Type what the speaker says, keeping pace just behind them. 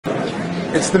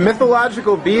It's the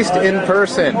mythological beast in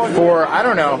person for, I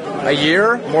don't know, a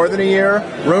year, more than a year.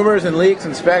 Rumors and leaks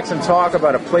and specs and talk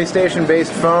about a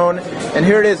PlayStation-based phone. And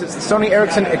here it is. It's the Sony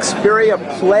Ericsson Xperia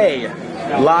Play.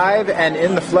 Live and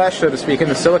in the flesh, so to speak, in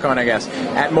the silicon, I guess,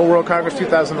 at Mobile World Congress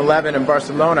 2011 in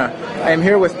Barcelona. I am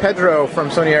here with Pedro from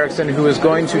Sony Ericsson, who is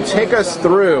going to take us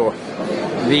through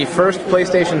the first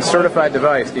PlayStation certified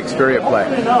device, the Xperia Play.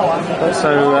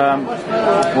 So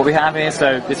what we have here,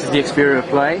 so this is the Xperia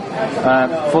Play,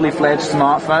 fully fledged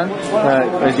smartphone,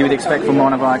 as you would expect from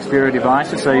one of our Xperia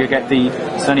devices. So you get the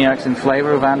Sony Ericsson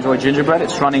flavor of Android Gingerbread.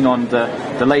 It's running on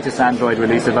the latest Android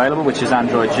release available, which is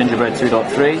Android Gingerbread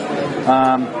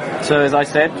 2.3. So as I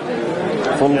said,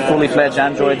 fully fledged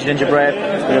Android Gingerbread,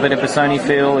 with a bit of a Sony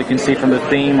feel. You can see from the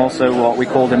theme also what we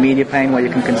call the media pane, where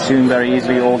you can consume very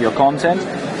easily all your content.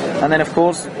 And then of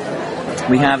course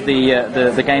we have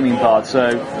the gaming part.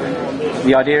 So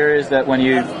the idea is that when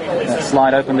you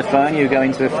slide open the phone, you go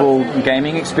into a full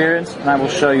gaming experience, and I will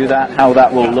show you how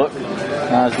that will look,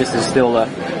 as this is still a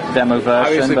demo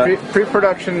version. Obviously,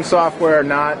 pre-production software,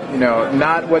 not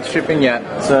what's shipping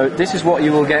yet. So this is what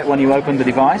you will get when you open the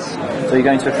device. So you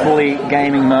go into a fully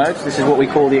gaming mode. This is what we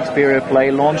call the Xperia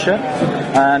Play launcher.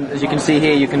 And as you can see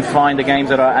here, you can find the games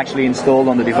that are actually installed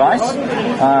on the device.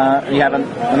 You have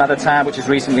another tab which is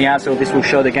recently added, so this will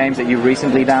show the games that you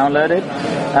recently downloaded.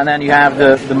 And then you have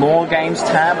the More Games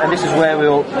tab, and this is where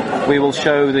we will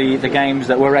show the games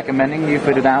that we're recommending you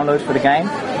for the download for the game.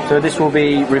 So this will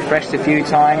be refreshed a few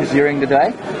times during the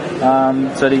day,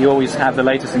 so that you always have the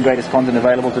latest and greatest content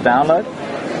available to download.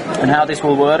 And how this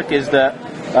will work is that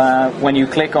when you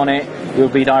click on it, you'll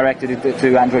be directed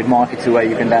to Android Market, to where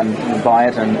you can then buy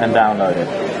it and download it.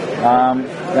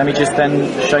 Let me just then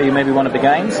show you maybe one of the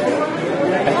games.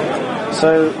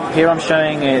 So here I'm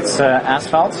showing it's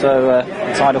Asphalt, so a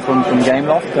title from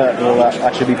Gameloft that will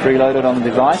actually be preloaded on the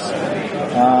device.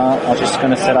 I'm just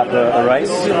going to set up a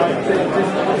race.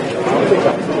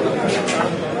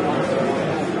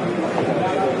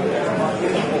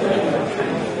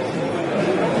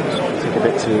 Take a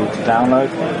bit to download.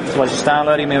 So while it's just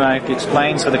downloading, maybe I can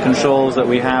explain. So the controls that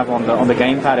we have on the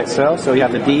gamepad itself. So you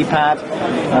have the D-pad,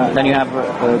 then you have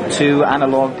two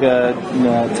analog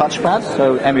touchpads,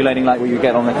 so emulating like what you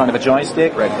get on a kind of a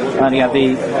joystick. Right. And you have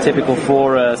the typical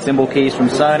four symbol keys from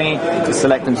Sony to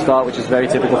select and start, which is very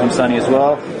typical from Sony as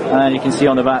well. And you can see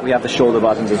on the back we have the shoulder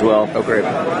buttons as well. Oh, great.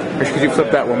 Could you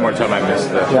flip that one more time? I missed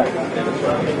that.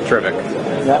 Yeah. Terrific.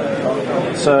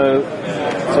 Yeah. So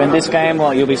in this game,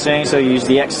 what you'll be seeing, so you use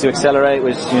the X to accelerate,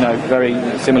 which is very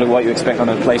similar to what you expect on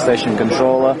a PlayStation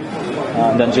controller.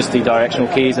 And then just the directional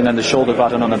keys, and then the shoulder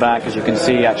button on the back, as you can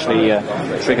see, actually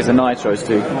triggers the nitros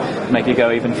to make you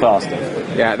go even faster.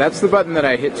 Yeah, that's the button that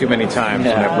I hit too many times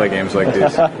when I play games like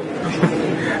this.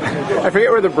 I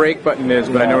forget where the brake button is,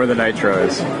 but I know where the nitro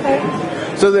is.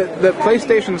 So the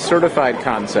PlayStation certified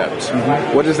concept,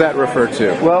 what does that refer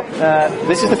to? Well,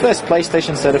 this is the first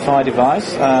PlayStation certified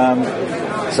device.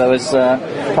 So as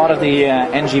part of the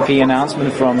NGP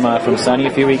announcement from Sony a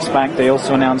few weeks back, they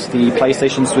also announced the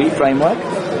PlayStation Suite framework,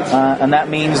 and that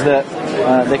means that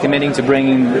they're committing to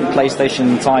bringing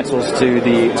PlayStation titles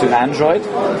to Android.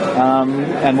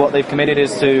 And what they've committed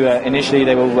is to initially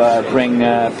they will bring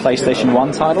PlayStation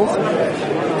 1 titles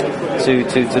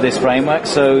to this framework.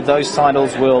 So those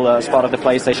titles will, as part of the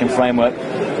PlayStation framework,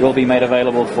 will be made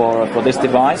available for this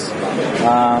device.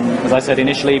 As I said,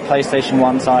 initially PlayStation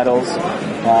 1 titles,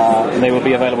 they will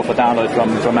be available for download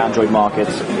from Android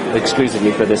markets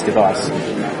exclusively for this device.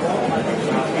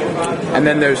 And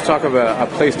then there's talk of a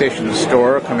PlayStation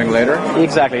Store coming later?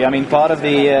 Exactly. I mean, part of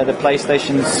the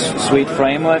PlayStation Suite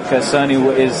framework, Sony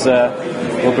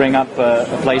will bring up a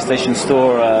PlayStation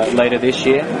Store later this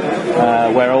year,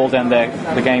 where all then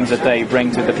the games that they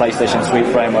bring to the PlayStation Suite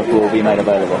framework will be made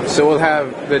available. So we'll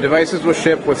have, the devices will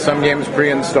ship with some games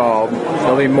pre-installed,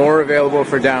 there'll be more available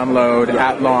for download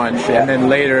at launch, and then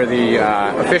later the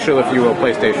official, if you will,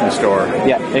 PlayStation Store.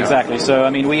 Yeah, exactly. So, I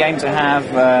mean, we aim to have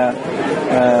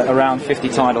around 50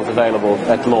 titles available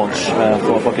at launch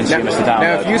for consumers to download.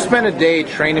 Now, if you spent a day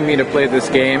training me to play this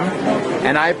game,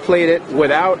 and I played it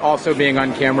without also being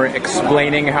on camera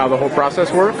explaining how the whole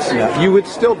process works, you would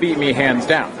still beat me hands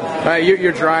down.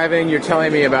 You're driving, you're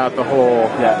telling me about the whole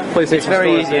PlayStation. It's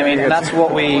very easy. I mean, that's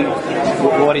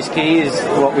what is key is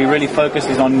what we really focus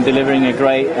is on delivering a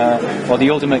great or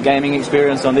the ultimate gaming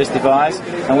experience on this device,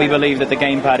 and we believe that the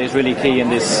gamepad is really key in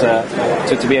this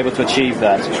to be able to achieve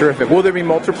that. Terrific. Will there be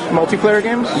multiplayer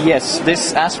games? Yes,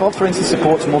 this Asphalt, for instance,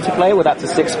 supports multiplayer with up to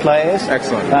 6 players.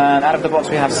 Excellent. And out of the box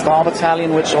we have Star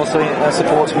Battalion, which also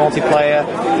supports multiplayer.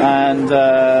 and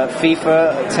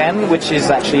FIFA 10, which is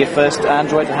actually a first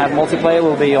Android to have multiplayer,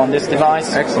 will be on this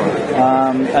device. Excellent.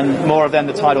 And more of them,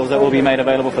 the titles that will be made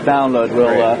available for download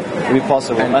will be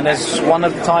possible. And there's one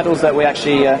of the titles that we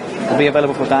actually will be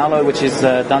available for download, which is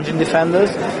Dungeon Defenders.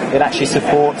 It actually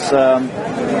supports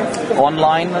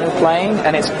online playing,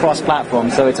 and it's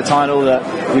cross-platform, so it's a title that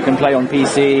you can play on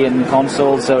PC and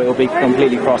console, so it will be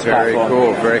completely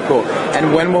cross-platform. Very cool.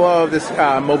 And when will all of this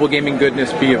mobile gaming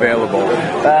goodness be available?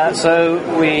 So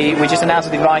we just announced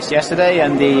the device yesterday,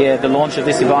 and the launch of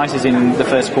this device is in the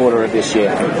first quarter of this year.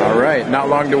 All right, not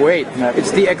long to wait. Nope.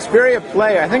 It's the Xperia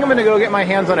Play. I think I'm going to go get my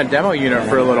hands on a demo unit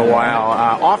for a little while.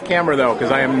 Off camera, though,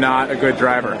 because I am not a good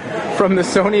driver. From the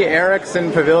Sony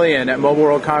Ericsson Pavilion at Mobile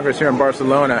World Congress here in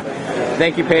Barcelona.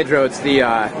 Thank you, Pedro. It's the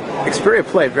Xperia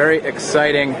Play. Very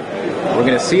exciting. We're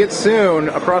going to see it soon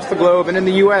across the globe. And in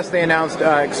the U.S., they announced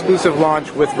exclusive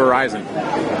launch with Verizon.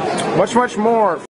 Much more.